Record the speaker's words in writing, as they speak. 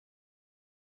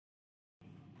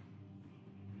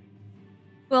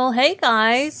Well, hey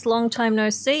guys, long time no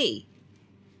see.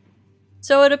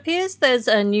 So it appears there's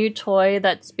a new toy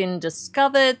that's been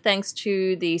discovered thanks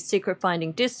to the Secret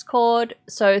Finding Discord.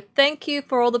 So thank you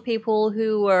for all the people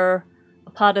who were a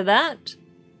part of that.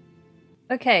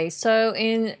 Okay, so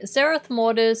in Zereth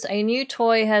Mortis, a new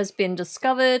toy has been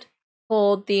discovered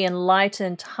called the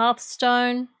Enlightened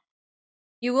Hearthstone.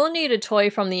 You will need a toy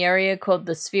from the area called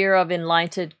the Sphere of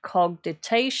Enlightened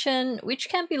Cogitation, which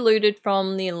can be looted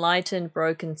from the Enlightened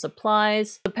Broken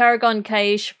Supplies, the Paragon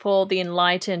Cache for the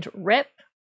Enlightened Rep.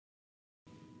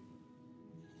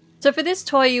 So for this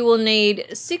toy you will need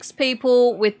 6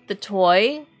 people with the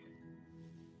toy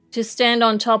to stand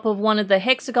on top of one of the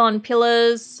hexagon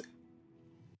pillars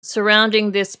surrounding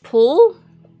this pool.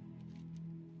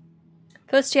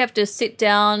 First you have to sit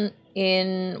down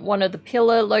in one of the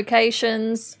pillar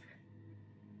locations,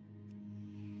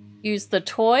 use the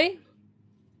toy.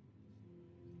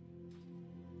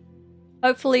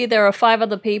 Hopefully there are 5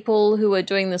 other people who are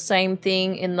doing the same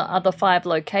thing in the other 5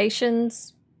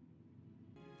 locations.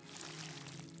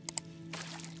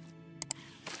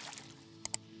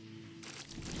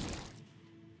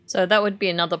 So that would be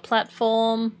another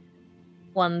platform.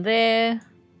 One there.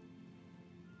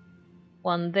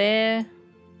 One there.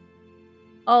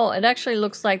 Oh, it actually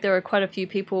looks like there are quite a few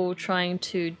people trying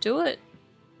to do it.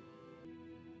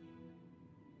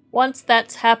 Once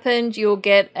that's happened, you'll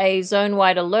get a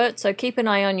zone-wide alert, so keep an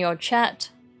eye on your chat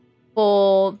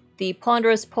for the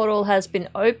Ponderous Portal has been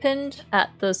opened at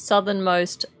the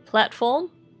southernmost platform.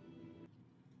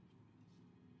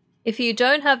 If you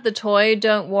don't have the toy,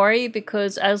 don't worry,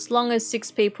 because as long as 6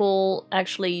 people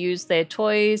actually use their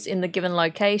toys in the given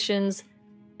locations,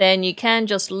 then you can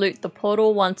just loot the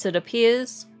portal once it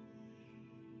appears.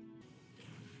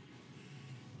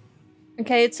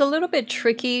 Okay, it's a little bit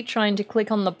tricky trying to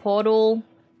click on the portal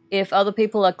if other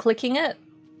people are clicking it.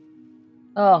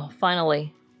 Oh,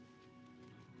 finally.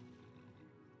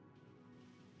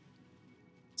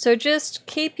 So just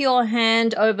keep your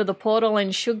hand over the portal and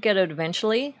you should get it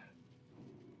eventually.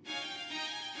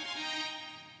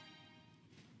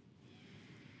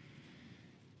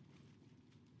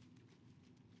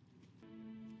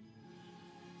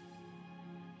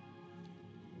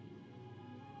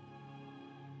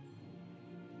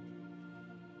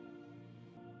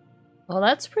 Well,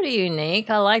 that's pretty unique.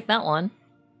 I like that one.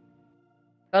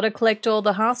 Gotta collect all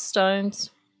the Hearthstones.